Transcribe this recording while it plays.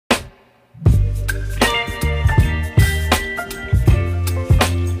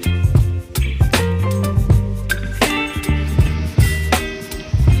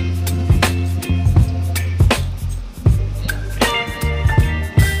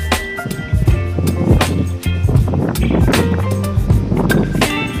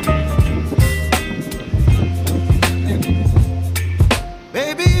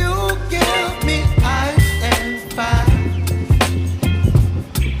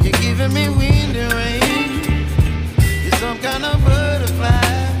giving me wind and rain. You're some kind of butterfly.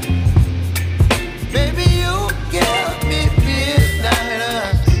 Baby, you give me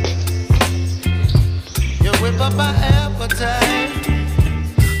midnight. You whip up my appetite.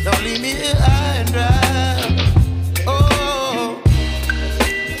 Don't leave me here high and dry. Oh,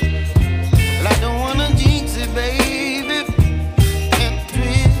 well, I don't wanna jinx it, baby, and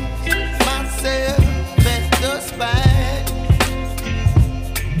twist myself at the spine.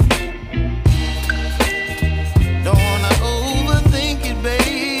 Don't wanna overthink it,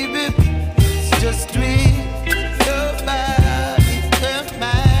 baby. It's just twist your body and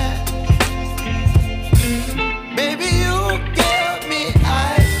mine. Baby, you give me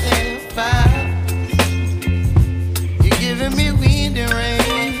ice and fire. You're giving me wind and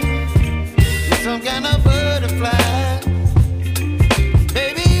rain. You're some kind of butterfly.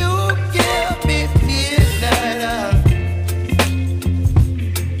 Baby, you give me midnight.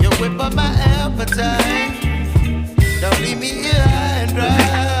 You whip up my appetite. Don't leave me here high and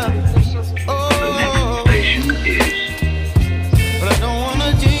dry. Oh, Station is but I don't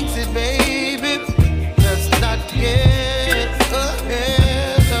wanna jinx it, baby. Let's not get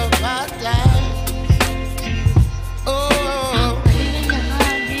ahead of my time. Oh,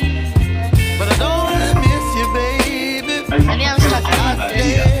 but I don't wanna miss you, baby. I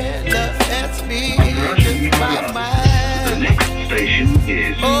stand up at speed in my the mind. next station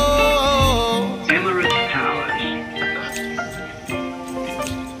is Oh, Emirates Towers.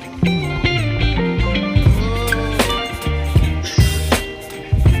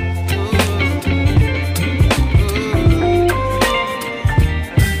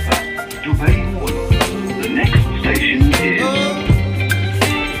 The next station is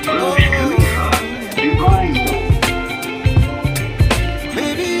Burj Khalifa, Dubai Mall.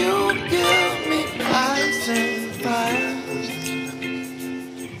 baby, you give me ice and fire.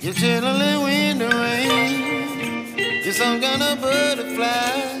 You're chilling wind and rain. You're some kind of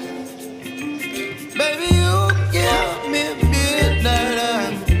butterfly. Baby, you give me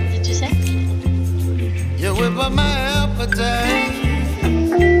midnight. Did you say? You whip up my appetite.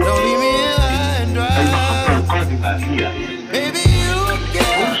 Don't leave me here high and dry. Baby, you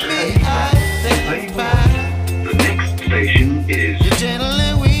give me ice and fire. The next station is You're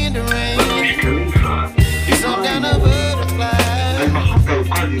channeling wind and Burj rain. Khalifa, You're some kind of butterfly.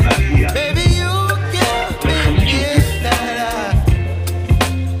 Baby, you give me midnight.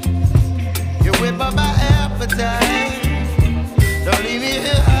 You whip up my appetite. Don't leave me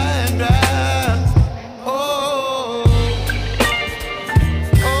here high and dry. Oh,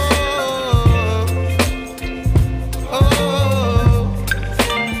 oh, oh.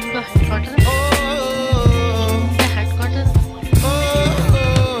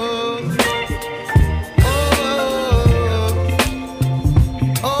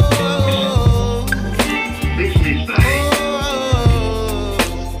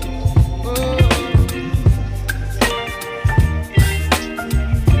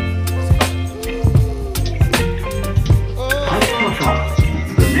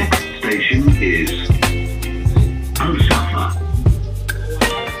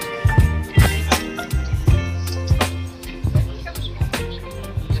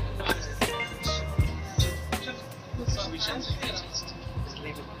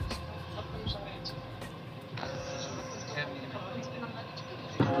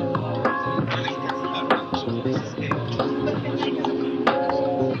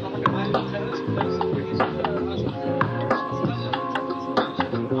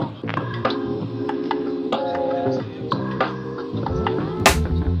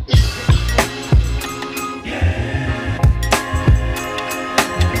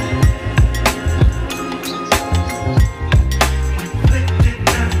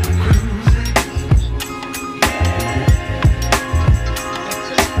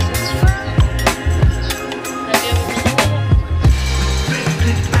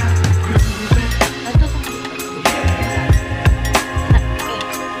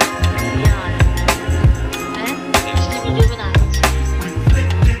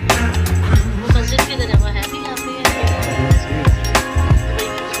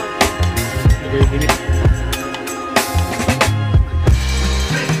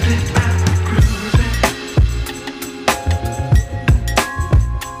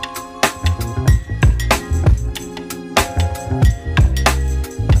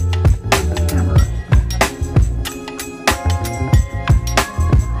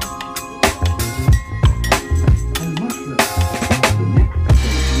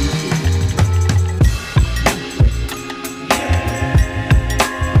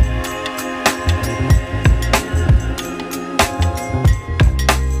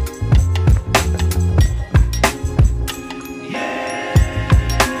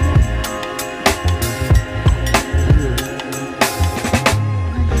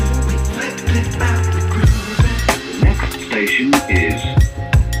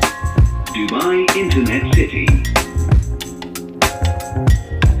 Dubai Internet City.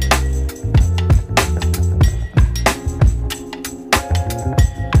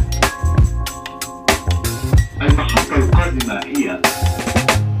 المحطة القادمة هي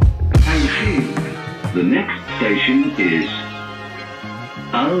الخيل. The next station is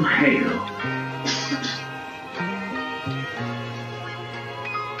Al Khail.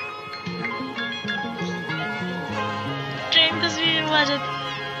 Train तस्वीर में आ जाती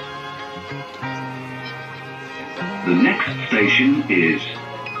The next station is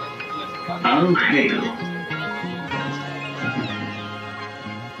Al Khail.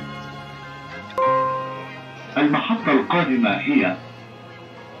 المحطة القادمة هي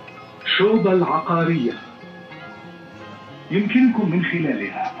شوبة العقارية. يمكنكم من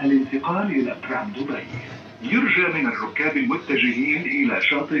خلالها الانتقال إلى ترام دبي. يرجى من الركاب المتجهين إلى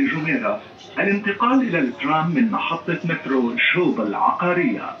شاطئ جميرة الانتقال إلى الترام من محطة مترو شوبة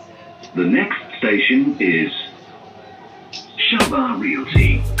العقارية. The next station is Shaba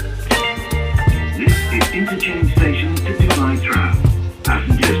Realty. This is interchange station to Dubai Tram.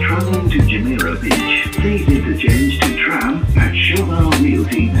 Passengers traveling to Jumeirah Beach, please interchange to tram at Shaba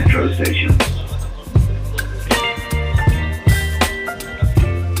Realty Metro Station.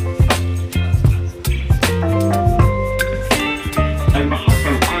 المحطة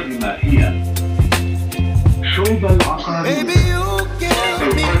القادمة هي شوبة العقارية. Baby, you give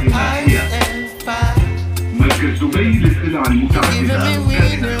me ice and fire. مركز دبي للسلع المتعددة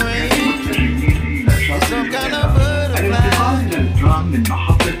متجهين إلى شاطئ جميرة. الانتقال إلى الترام من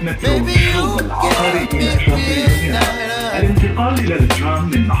محطة مترو شوبة العقارية إلى شاطئ جميرة. الانتقال إلى الترام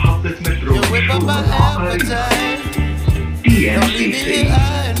من محطة مترو شوبة العقارية. DSF.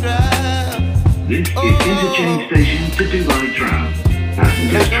 This is interchange station to Dubai Tram.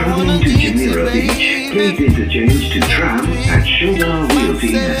 Passengers traveling to Jumeirah Beach, please interchange to tram at Shaba Realty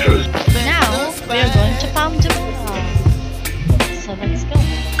Metro. Now we are going to Palm Jumeirah. So let's go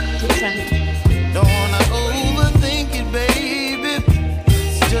to tram. Don't wanna overthink it, baby.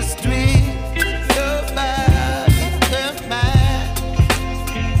 It's just sweet. Your body and mine.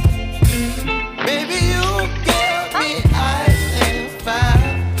 Baby, you give me ice and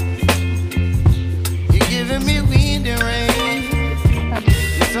fire. You're giving me wind and rain.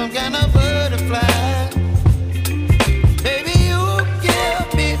 You're some kind of butterfly. Baby, you give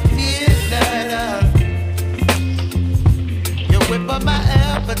me midnight. You whip up my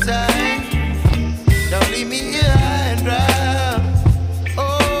appetite. Don't leave me here high and dry.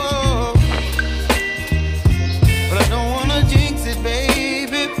 Oh, but I don't wanna jinx it,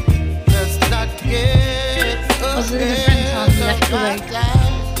 baby. Let's not get Was it a different time left to right?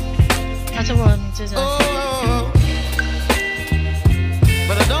 That's a word to say. Oh,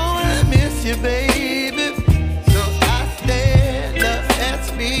 but I don't wanna miss you, baby. So I stand up and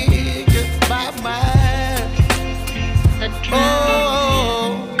speak my mind. The tram.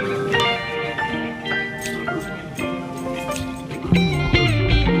 Oh.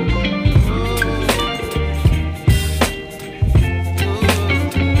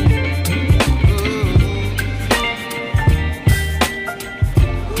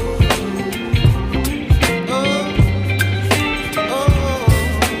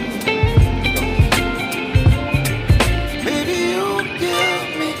 Baby, you give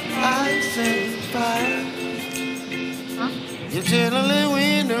me ice and fire. Huh? You're chilling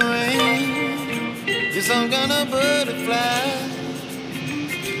wind and rain. You're some kind of butterfly.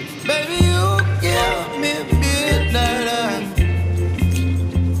 Baby, you give me midnight.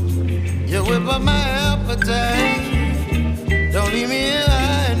 You whip up my appetite. Don't leave me here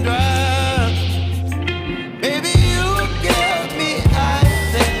high and dry. Baby, you give me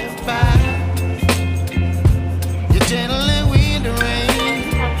ice and fire. You're channeling wind and rain.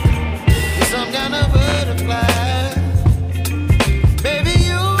 You're some kind of butterfly. Baby,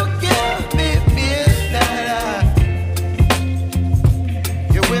 you give me midnight.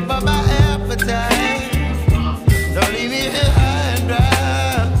 You whip up my appetite. Don't leave me here high and dry.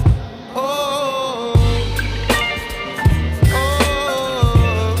 Oh, oh,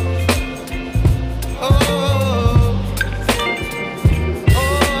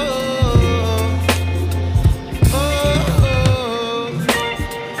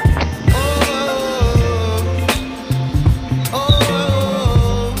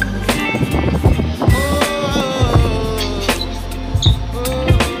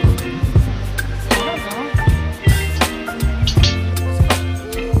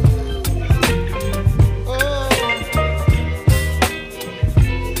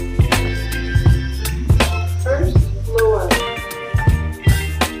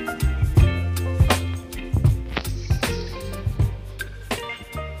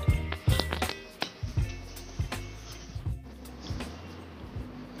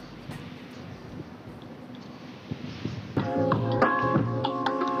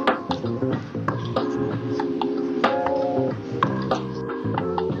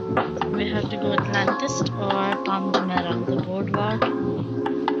 have to go Atlantis or Palm Jumeirah, the boardwalk.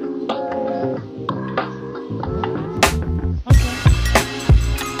 Okay.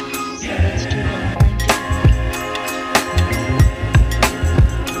 So let's do the 90.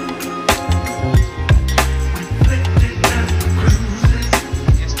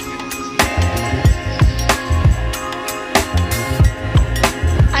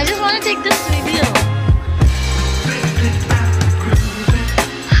 I just want to take this video.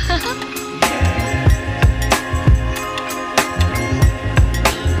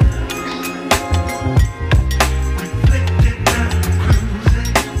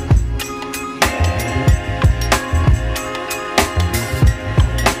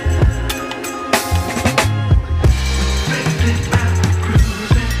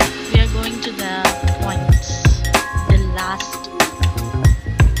 We are going to the point, the last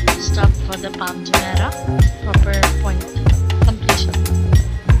stop for the Palm Jumeirah, proper point completion.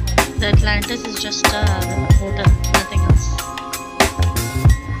 The Atlantis is just a hotel, nothing else.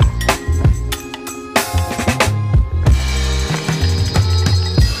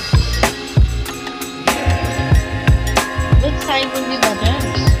 Which side will be better?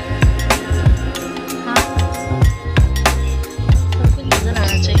 हाँ सबको नजर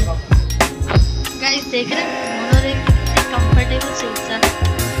आना चाहिए. Guys देख रहे हैं दोनों एक कंफर्टेबल सीट है.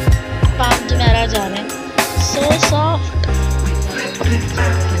 पाम जुमेरah जा रहे हैं. So soft.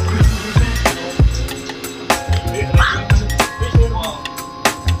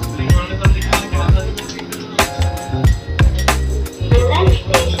 The next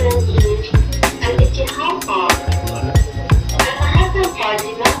station is الاتحاد بارك. المحطة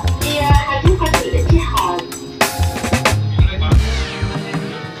القادمة هي حديقة الاتحاد.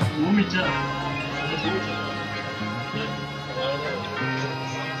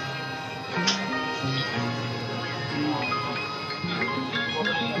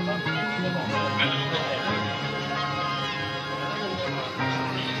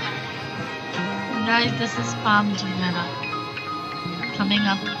 Guys, this is Palm Jumeirah coming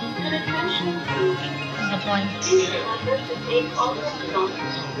up the point. Please remember to take all the stops.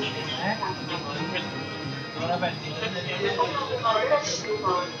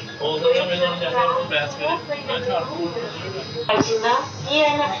 القادمة هي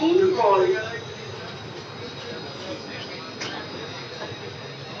نخيل مول.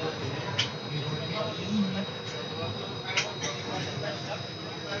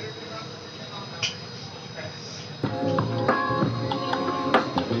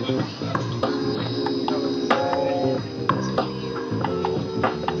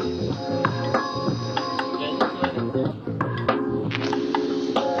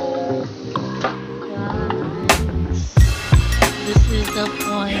 This is the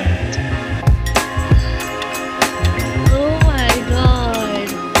point. Oh my god.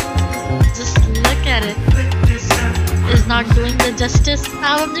 Just look at it. This is not doing the justice.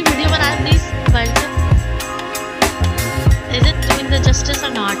 आप अपनी video बना please. Is it doing the justice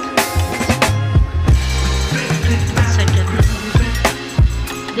or not? One second.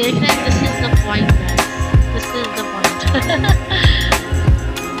 देख रहे हैं, this is the point guys. This is the point.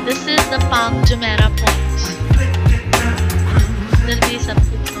 This is the Palm Jumeirah point. इधर भी सब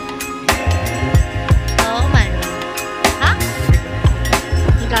कुछ है. Oh my god. हाँ?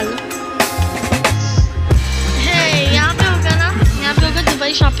 निकाल लो. Hey, यहाँ पे होगा ना? यहाँ पे होगा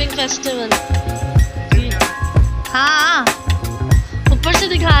दुबई शॉपिंग फेस्टिवल. हाँ. ऊपर से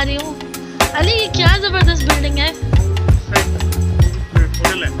दिखा रही हूँ. अली ये क्या जबरदस्त बिल्डिंग है.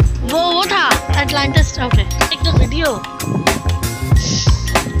 वो था एटलांटिस. ओके. एक तो वीडियो.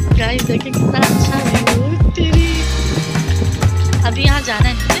 गाइस देखिए कितना अच्छा व्यू. तेरी अभी यहाँ जाना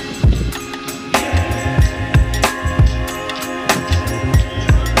है नीचे.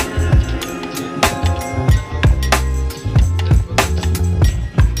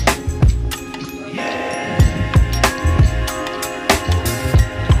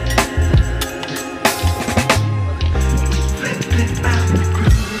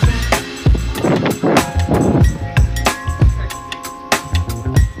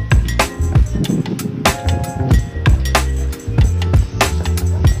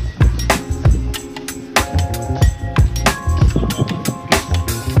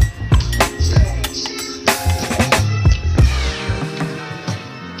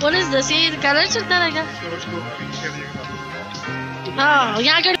 What is this? ये कलर चलता रहेगा. हाँ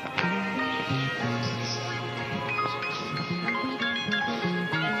यहाँ कर.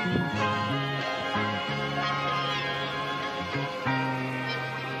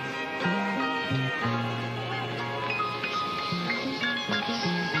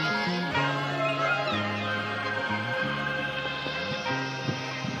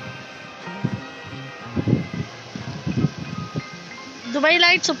 दुबई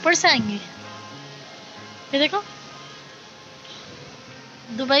लाइट्स ऊपर से आएंगी, ये देखो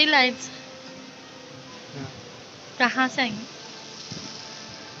दुबई लाइट्स कहाँ से आएंगी?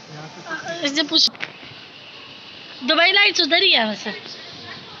 इसने पूछ, दुबई लाइट्स उधर ही है वैसे।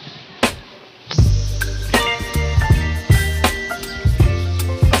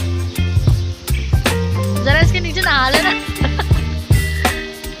 जरा इसके नीचे नहा लेना।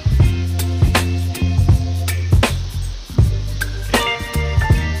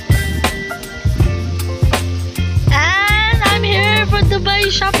 And I'm here for Dubai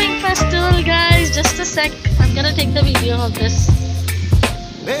Shopping Festival, guys. Just a sec. I'm gonna take the video of this.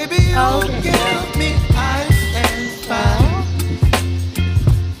 Baby, you give me ice and fire.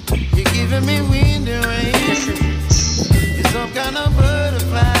 You're giving me wind and rain. This is it. You're some kind of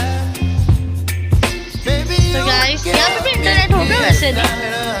butterfly. Baby, So guys, यहाँ पे भी internet होगा वैसे भी।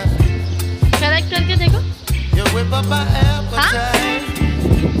 Connect करके देखो। you whip up my appetite.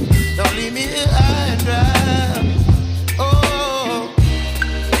 Don't leave me here high and dry. Oh,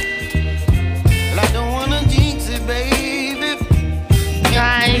 well, I don't wanna jinx it, baby.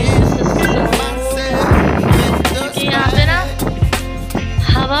 Guys, this is so क्योंकि यहाँ पे ना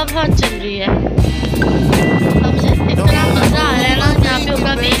हवा बहुत चल रही है। अब मुझे इतना मजा आ रहा है ना, यहाँ पे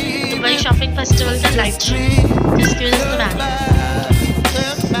होगा भी दुबई शॉपिंग फेस्टिवल का लाइट शो, जिसकी वजह से मैं आ गई।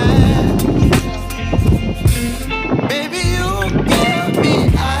 Baby, you give me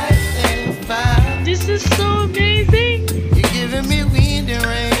ice and fire. This is so amazing. You're giving me wind and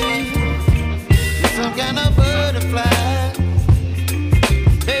rain. You're some kind of butterfly.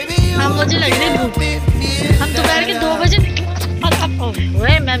 Baby, you हाँ मुझे लग रही है भूख। give me हम दोपहर के 2 बजे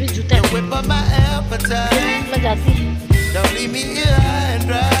ओए मैं भी जूते whip up my appetite. में जाती। Don't leave me here high and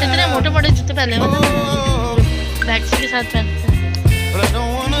dry. इतने मोटे मोटे जूते पहले हुए Oh, बैग्स के साथ पहनते हैं। but I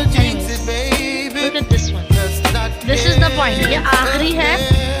don't wanna jinx it, baby. Look at this one. That's not This is the point. ये आखिरी है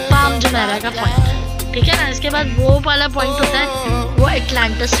पाम जुमेरा का पॉइंट, ठीक है ना? इसके बाद वो वाला पॉइंट होता है, वो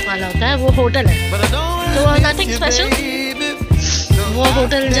एटलांटिस वाला होता है, वो होटल है। But I don't तो wanna nothing jinx it, special. baby. वो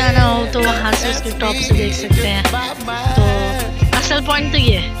होटल जाना हो तो वहाँ से उसके टॉप से देख सकते हैं। तो असल पॉइंट तो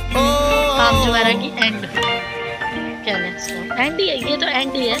ये है, पाम जुमेरा की एंड क्या है इसको, एंड ही है, ये तो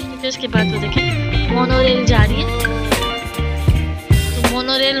एंड ही है क्योंकि उसके बाद वो देखिए मोनोरेल जा रही है, तो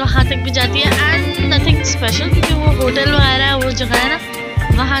मोनोरेल वहाँ तक भी जाती है। एंड नथिंग स्पेशल क्योंकि वो होटल वगैरह वो जगह है ना,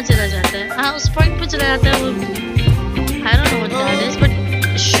 वहाँ चला जाता है, हाँ उस पॉइंट पे चला जाता है वो। I don't know what that is, but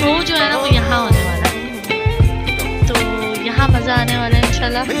show जो है ना वो यहाँ होने वाला है, तो यहाँ मज़ा आने वाला है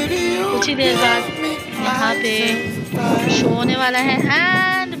इंशाल्लाह। कुछ ही देर बाद यहाँ पे शो होने वाला है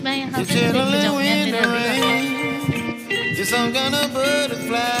एंड मैं यहाँ पे देखने जाऊँगी मेरे अभी। You're some kind of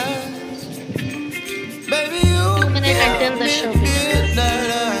butterfly. Baby, you 2 minutes until the show begins.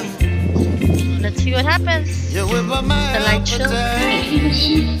 Let's see what happens. You whip up my The light show. appetite.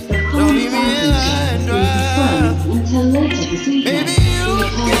 Don't leave me here high and dry. Until later this evening. Baby, you We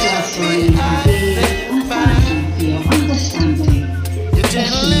apologize for any give me ice inconvenience and and fire. thank you for your understanding. You're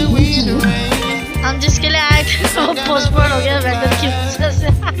gently wind and rain. हम जिसके लिए आए थे वो postpone हो गया weather की वजह से।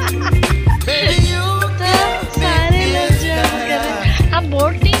 Baby, you तो सारे लोग जो है वो कर रहे हैं। अब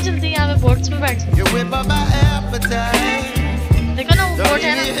बोट नहीं चलती यहाँ पे, बोट्स में बैठ सकते you whip up my appetite. हैं। देखो ना वो Don't बोट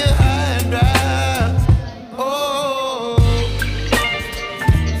है leave me ना, here high and dry. Oh,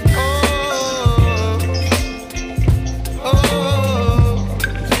 oh,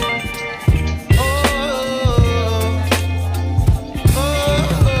 oh,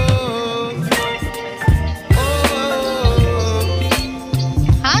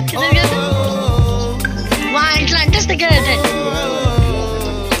 हाँ किधर गए थे? वहाँ एटलांटिस दिख रहे थे।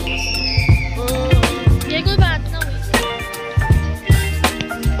 ये कोई बात ना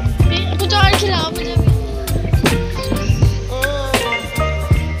हुई। कुछ और खिलाओ मुझे भी।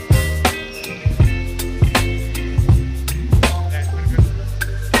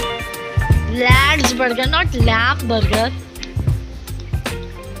 Lads burger, not lamb burger.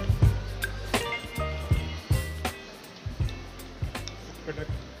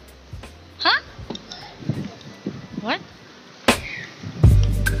 हाँ? What?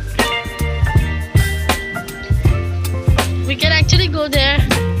 We can actually go there.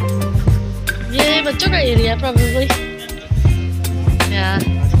 ये बच्चों का एरिया probably. Yeah.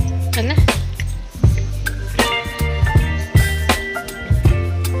 चलें?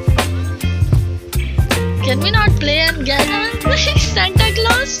 Can we not play and gather Santa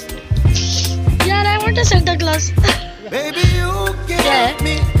Claus? यार, I want a Santa Claus. baby, you give Yeah,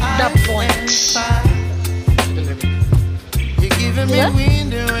 me the ice point. and fire. You're giving me Yeah?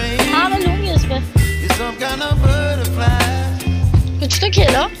 wind and rain. हाँ मैं लूँगी इस पे। You're some kind of butterfly. कुछ तो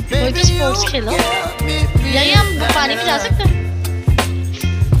खेलो, कोई तो स्पोर्ट्स खेलो। give me यही हम पानी में जा सकते हैं।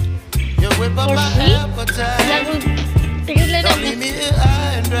 whip up For my free? appetite. यार वो टिकट लेने Don't leave me here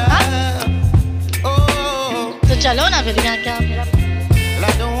high and dry. Oh, तो चलो ना फिर यहाँ क्या मेरा well,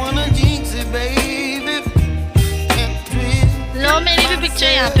 I don't wanna jinx it, baby. Can't twist लो मेरी भी पिक्चर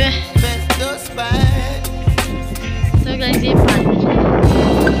यहाँ पे back the spine. तो गाइस ये पानी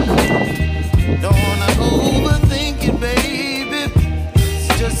Don't wanna overthink it, baby. It's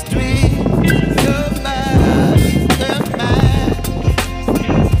just twist your mind, your mind.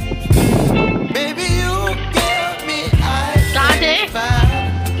 Baby, you give me ice कहाँ थे and fire.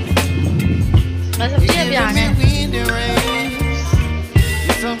 बस You अभी अभी आ giving me गए wind and rain.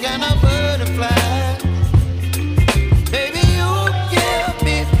 You're some kind of butterfly. Baby, you give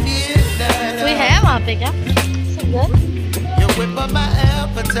me midnight. कोई है वहाँ पे क्या singer You whip up my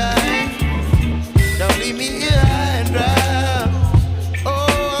appetite. Don't leave me here high and dry.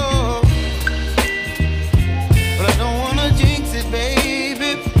 Oh, but I don't wanna jinx it,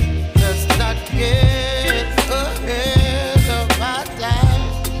 baby. Let's not get ahead of my time.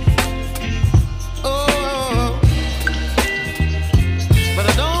 Oh, but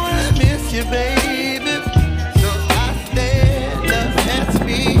I don't wanna miss you, baby. So I stand up and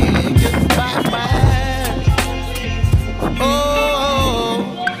speak my mind. Oh.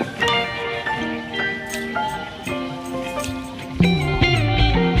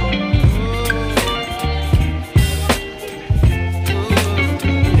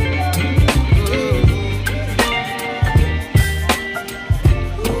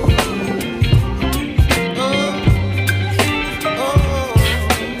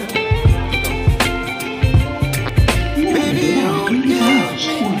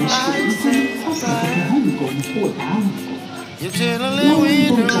 You're chilling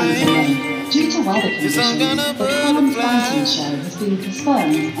with the rain. Due to weather You're some conditions, kind of the Clown Fountain butterfly. Show has been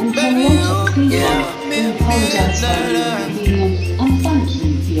postponed until Baby, later you season. give me We apologize for the midnight. inconvenience and thank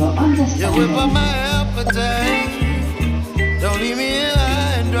you for your You whip up understanding. my appetite. Don't leave me here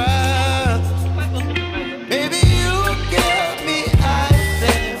high and dry. Baby, you give me ice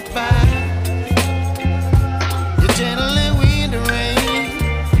and fire. You're channeling wind and rain.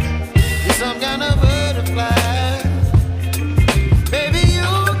 You're some kind of butterfly. Baby,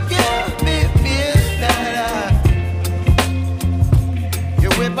 you give me midnight. You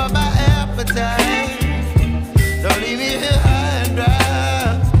whip up my appetite. Don't leave me here high and dry.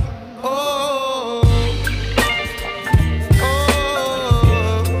 Oh,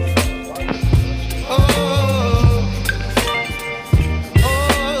 oh, oh,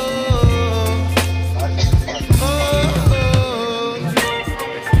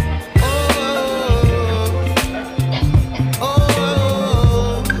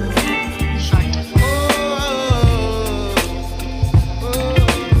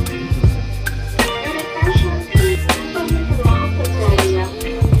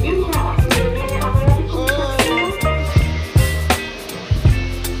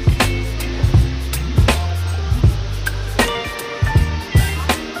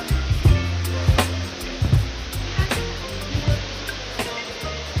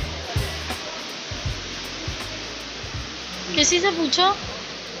 किसी से पूछो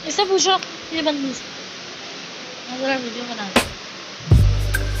इससे पूछो ये बंदी से मैं जरा वीडियो बना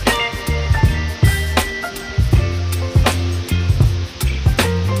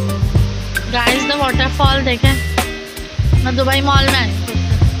गाइस द वाटरफॉल देखें मैं दुबई मॉल में आई हूँ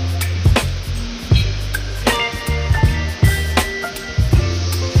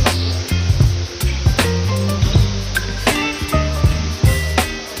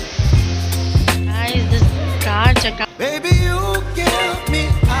गाइस दिस कार चक्का baby, you give me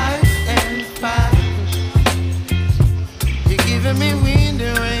ice and fire. You're giving me wind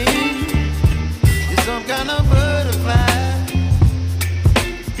and rain. You're some kind of butterfly.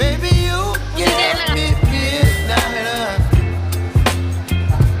 Baby, you give me midnight.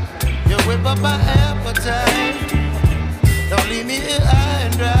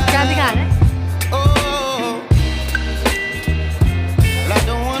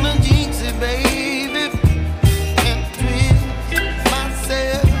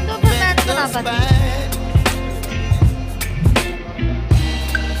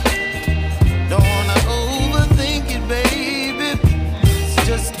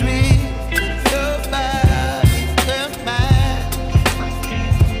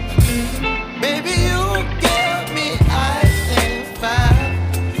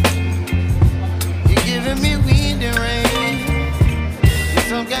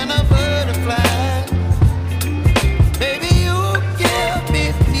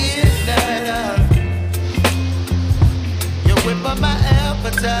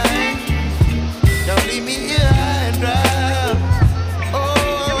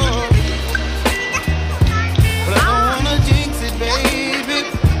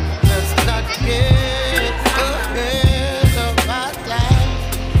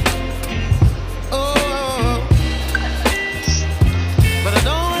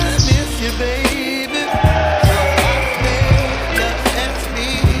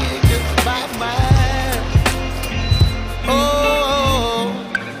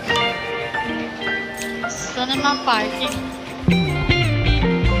 not parking.